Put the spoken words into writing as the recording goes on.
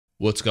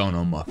What's going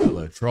on, my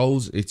fellow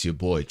trolls? It's your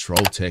boy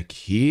Trolltech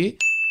here.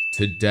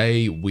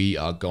 Today we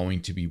are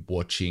going to be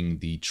watching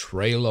the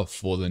trailer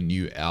for the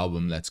new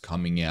album that's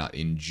coming out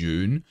in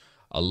June.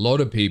 A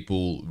lot of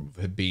people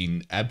have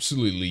been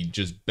absolutely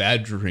just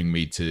badgering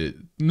me to,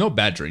 not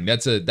badgering,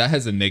 that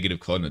has a negative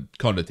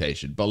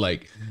connotation, but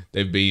like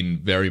they've been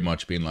very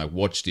much been like,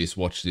 watch this,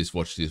 watch this,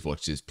 watch this,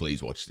 watch this,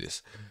 please watch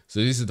this. So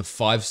this is the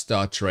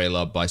 5-star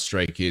trailer by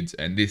Stray Kids,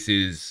 and this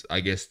is, I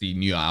guess, the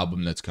new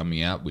album that's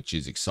coming out, which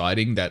is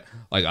exciting. That,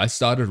 like, I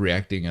started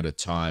reacting at a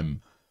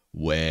time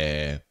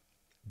where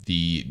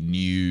the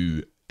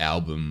new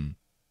album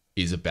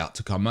is about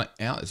to come out.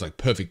 It's like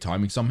perfect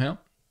timing somehow.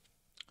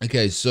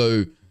 Okay,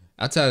 so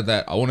outside of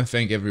that, I want to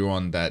thank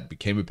everyone that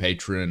became a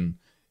patron,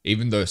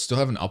 even though I still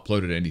haven't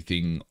uploaded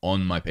anything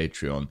on my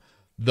Patreon.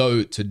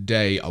 Though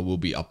today I will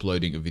be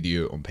uploading a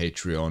video on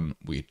Patreon,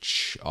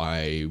 which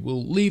I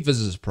will leave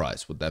as a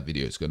surprise what that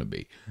video is going to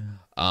be.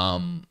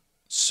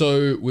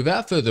 So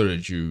without further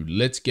ado,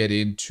 let's get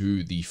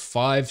into the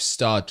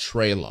 5-star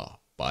trailer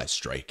by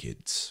Stray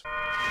Kids.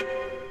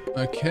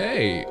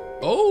 Okay.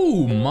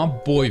 Oh, my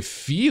boy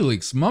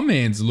Felix, my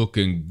man's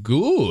looking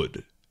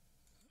good.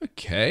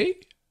 Okay.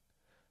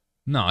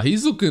 Nah,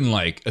 he's looking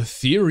like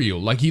ethereal.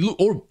 Like he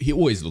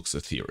always looks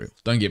ethereal.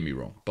 Don't get me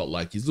wrong, but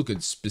like he's looking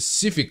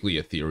specifically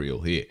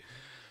ethereal here.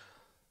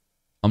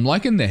 I'm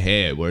liking the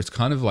hair where it's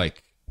kind of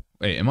like,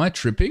 wait, am I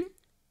tripping?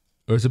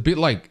 Or it's a bit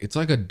like, it's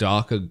like a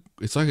darker,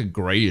 it's like a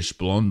grayish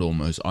blonde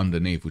almost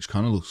underneath, which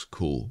kind of looks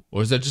cool.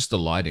 Or is that just the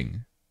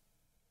lighting?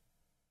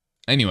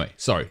 Anyway,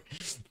 sorry.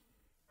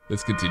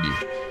 Let's continue.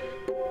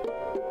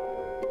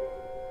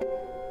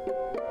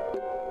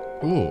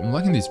 Oh, I'm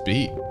liking this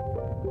beat.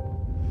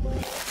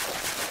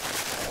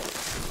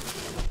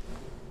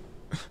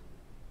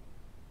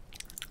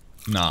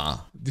 Nah,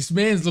 this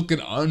man's looking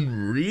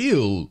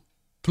unreal.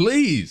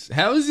 Please,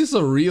 how is this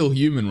a real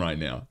human right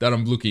now that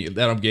I'm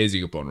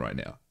gazing upon right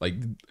now? Like,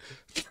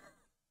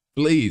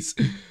 please.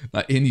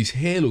 Like, and his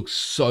hair looks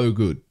so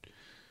good.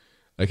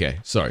 Okay,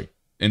 sorry.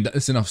 And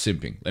that's enough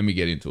simping. Let me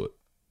get into it.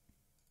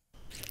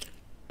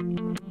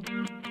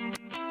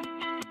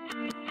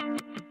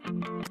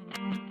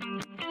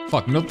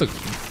 Fuck,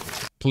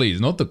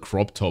 please, not the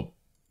crop top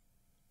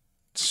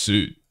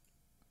suit.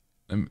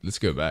 Let's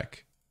go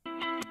back.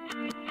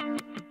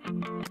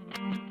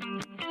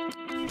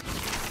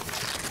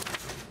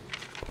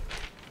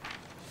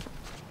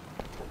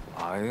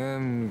 I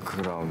am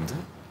grounded.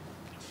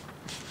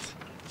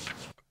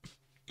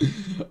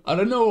 I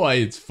don't know why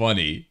it's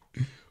funny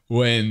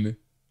when,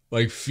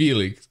 like,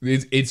 Felix,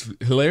 it's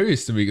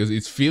hilarious to me because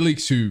it's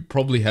Felix who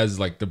probably has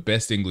like the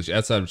best English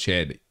outside of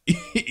Chad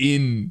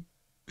in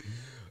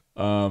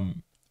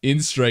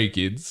Stray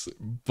Kids,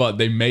 but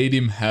they made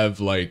him have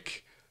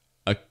like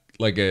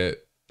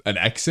an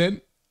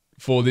accent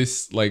for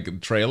this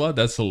like trailer.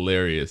 That's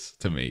hilarious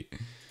to me.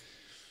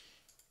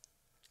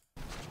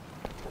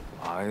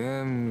 I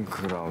am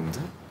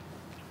grounded.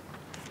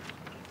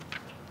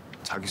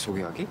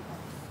 자기소개하기?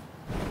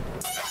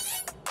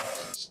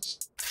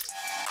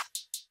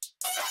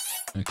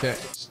 Okay.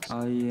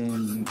 I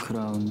am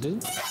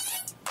grounded.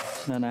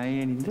 난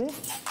IN인데?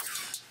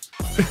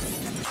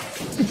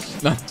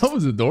 No, that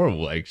was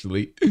adorable,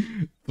 actually.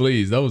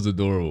 Please, that was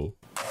adorable.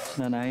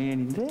 난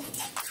IN인데?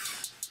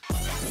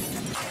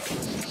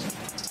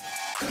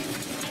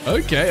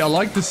 Okay, I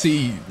like to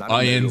see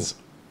IN's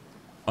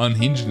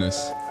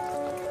unhingedness.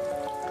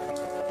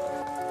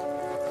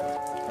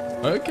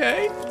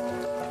 Okay.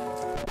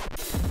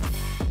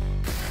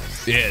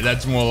 Yeah,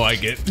 that's more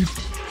like it.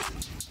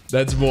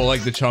 That's more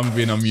like the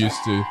Changbin I'm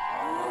used to.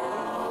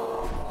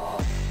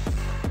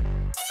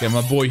 Yeah,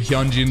 my boy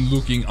Hyunjin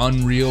looking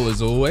unreal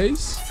as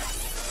always.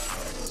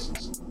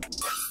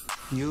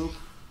 6,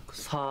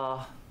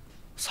 4,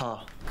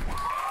 4.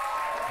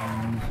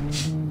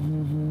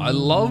 I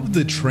love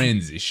the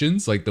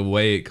transitions, like the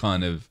way it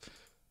kind of,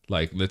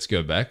 like, let's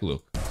go back,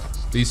 look.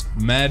 These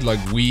mad,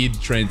 like, weird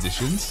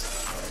transitions.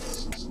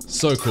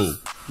 So cool.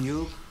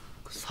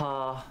 6,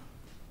 4,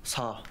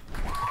 4.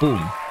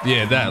 Boom.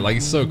 Yeah, that, like,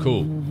 it's so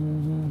cool.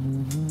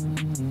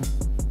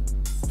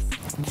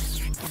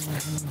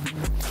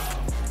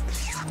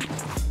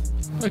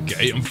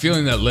 Okay, I'm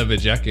feeling that leather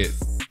jacket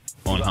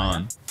on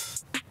Han.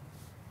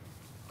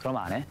 그럼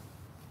안 해?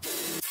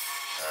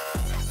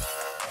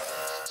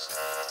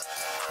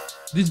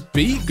 This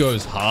beat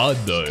goes hard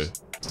though.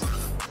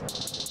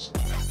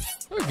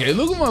 Okay,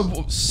 look at my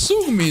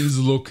Sungmin's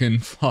looking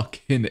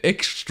fucking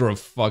extra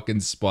fucking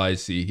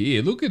spicy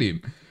here. Look at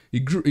him. He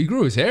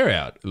grew his hair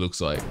out, it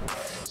looks like.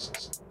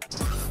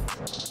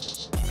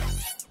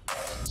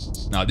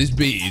 Nah, this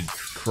beat is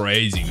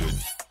crazy good.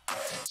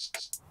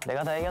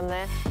 내가 다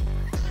이겼네.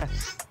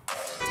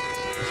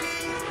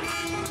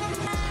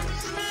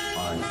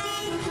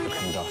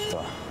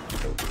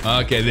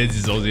 Okay, there's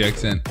his Aussie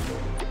accent.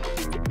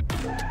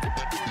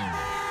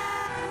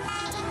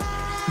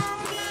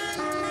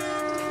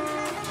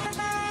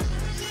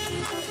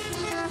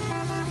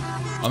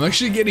 I'm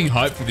actually getting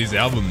hyped for this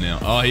album now.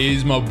 Oh,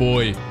 here's my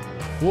boy.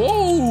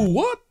 Whoa,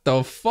 what?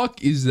 the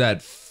fuck is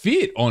that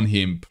fit on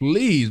him?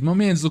 Please, my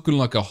man's looking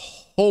like a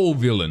whole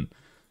villain.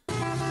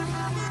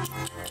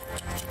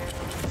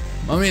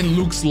 My man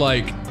looks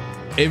like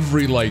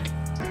every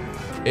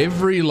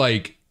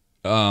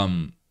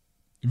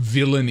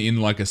villain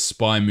in like a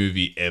spy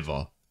movie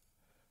ever.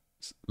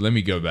 Let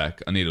me go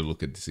back. I need to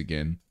look at this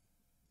again.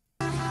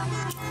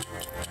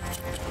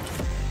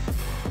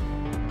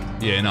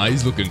 Yeah, no,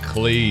 he's looking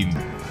clean.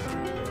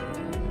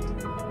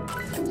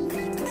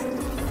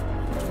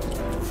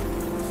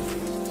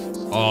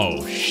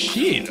 Oh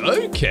shit,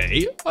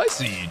 okay. I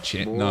see you,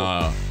 Chan.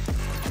 Nah.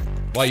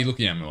 Why are you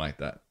looking at me like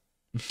that?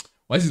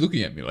 Why is he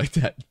looking at me like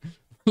that?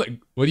 Like,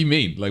 what do you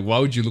mean? Like, why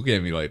would you look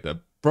at me like that?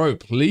 Bro,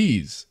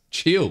 please.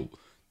 Chill.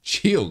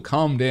 Chill.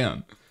 Calm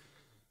down.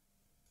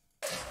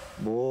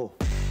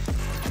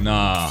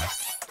 Nah.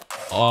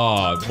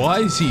 Oh, why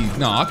is he...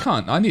 No, I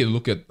can't. I need to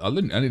look at... I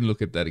need to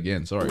look at that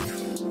again. Sorry.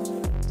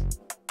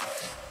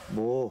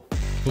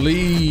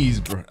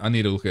 Please, bro. I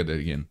need to look at it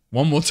again.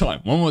 One more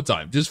time. One more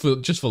time. Just for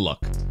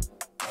luck.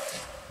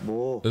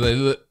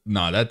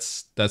 Nah,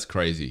 that's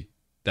crazy.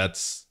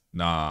 That's...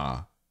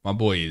 Nah. My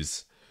boy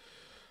is...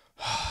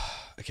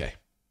 Okay.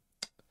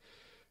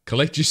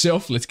 Collect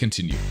yourself. Let's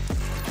continue.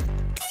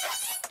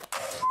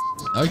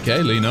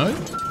 Okay, Lino.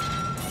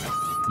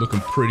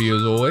 Looking pretty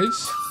as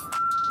always.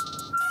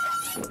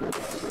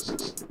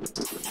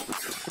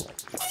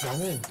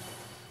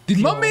 Did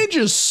my man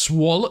just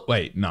swallow?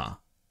 Wait, nah.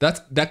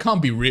 That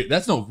can't be real.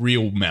 That's not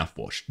real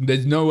mouthwash.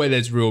 There's no way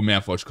that's real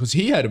mouthwash because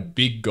he had a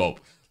big gulp.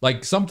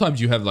 Like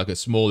sometimes you have like a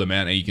small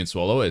amount and you can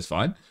swallow it. It's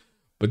fine.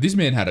 But this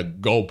man had a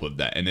gulp of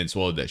that and then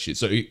swallowed that shit.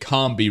 So it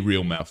can't be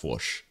real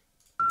mouthwash.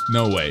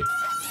 No way.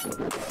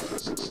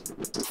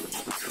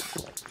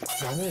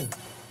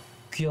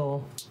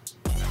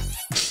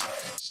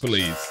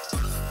 Please.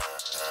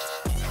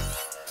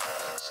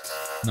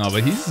 No,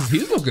 but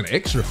he's looking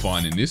extra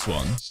fine in this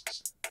one.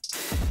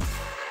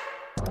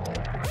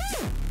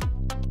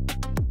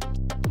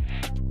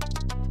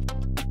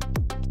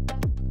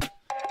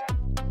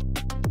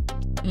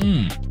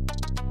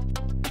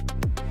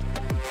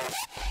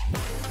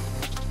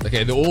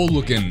 Okay, they're all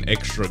looking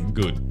extra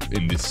good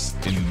in this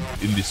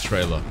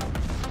trailer.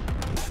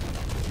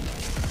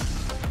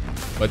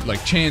 But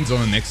like Chan's on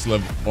the next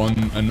level,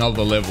 on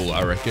another level,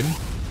 I reckon.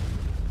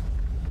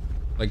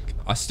 Like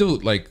I still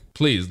like,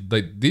 please,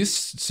 like this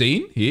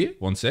scene here.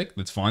 One sec,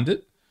 let's find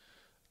it.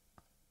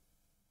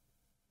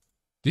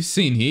 This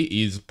scene here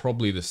is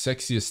probably the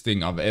sexiest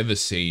thing I've ever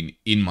seen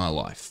in my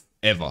life,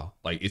 ever.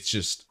 Like it's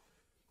just.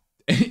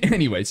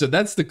 Anyway, so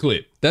that's the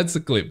clip. That's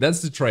the clip.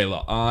 That's the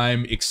trailer.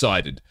 I'm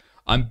excited.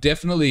 I'm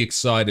definitely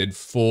excited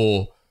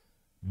for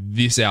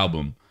this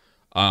album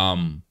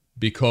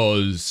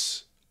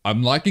because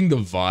I'm liking the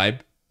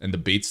vibe and the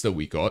beats that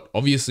we got.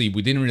 Obviously,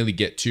 we didn't really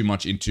get too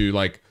much into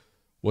like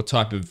what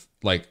type of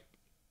like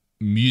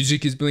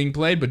music is being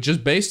played, but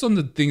just based on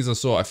the things I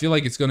saw, I feel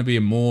like it's going to be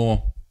a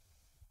more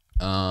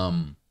I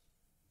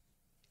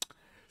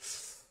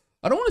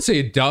don't want to say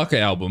a darker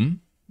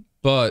album,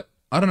 but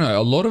I don't know,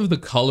 a lot of the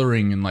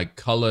coloring and like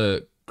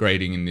color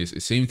grading in this,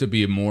 it seems to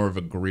be more of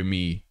a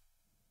grimy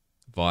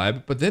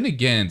vibe. But then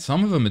again,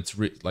 some of them it's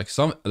like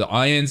the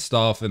iron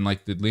stuff and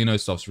like the Lino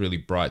stuff's really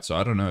bright, so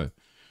I don't know.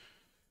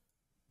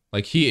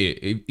 Like here,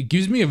 it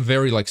gives me a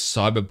very like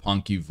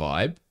cyberpunky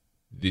vibe.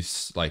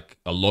 This like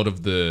a lot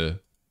of the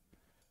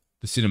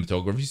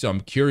cinematography, so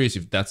I'm curious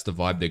if that's the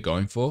vibe they're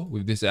going for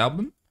with this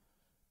album.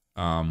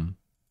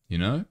 You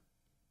know,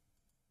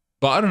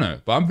 but I don't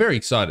know. But I'm very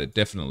excited,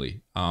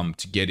 definitely,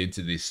 to get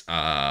into this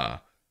album.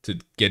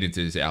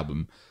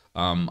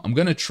 I'm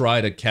gonna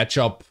try to catch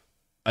up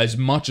as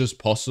much as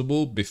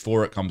possible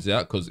before it comes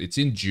out because it's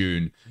in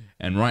June,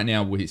 and right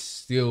now we're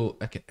still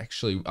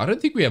actually. I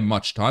don't think we have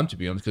much time, to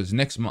be honest, because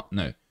next month.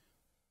 No,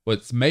 well,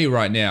 it's May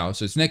right now,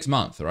 so it's next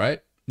month,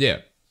 right?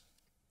 Yeah.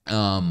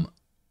 And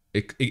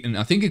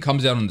I think it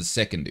comes out on the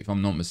 2nd, if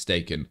I'm not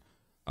mistaken.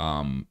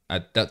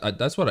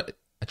 That's what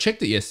I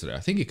checked it yesterday. I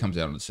think it comes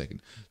out on the 2nd.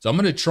 So I'm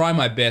going to try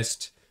my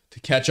best to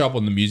catch up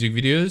on the music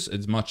videos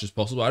as much as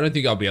possible. I don't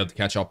think I'll be able to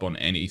catch up on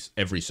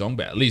every song,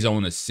 but at least I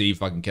want to see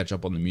if I can catch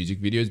up on the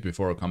music videos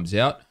before it comes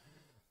out.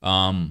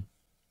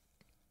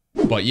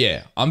 But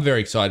yeah, I'm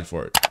very excited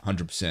for it,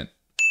 100%.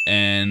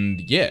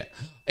 And yeah,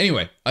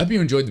 anyway, I hope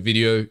you enjoyed the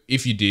video.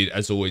 If you did,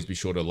 as always, be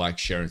sure to like,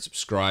 share, and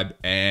subscribe.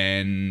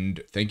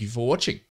 And thank you for watching.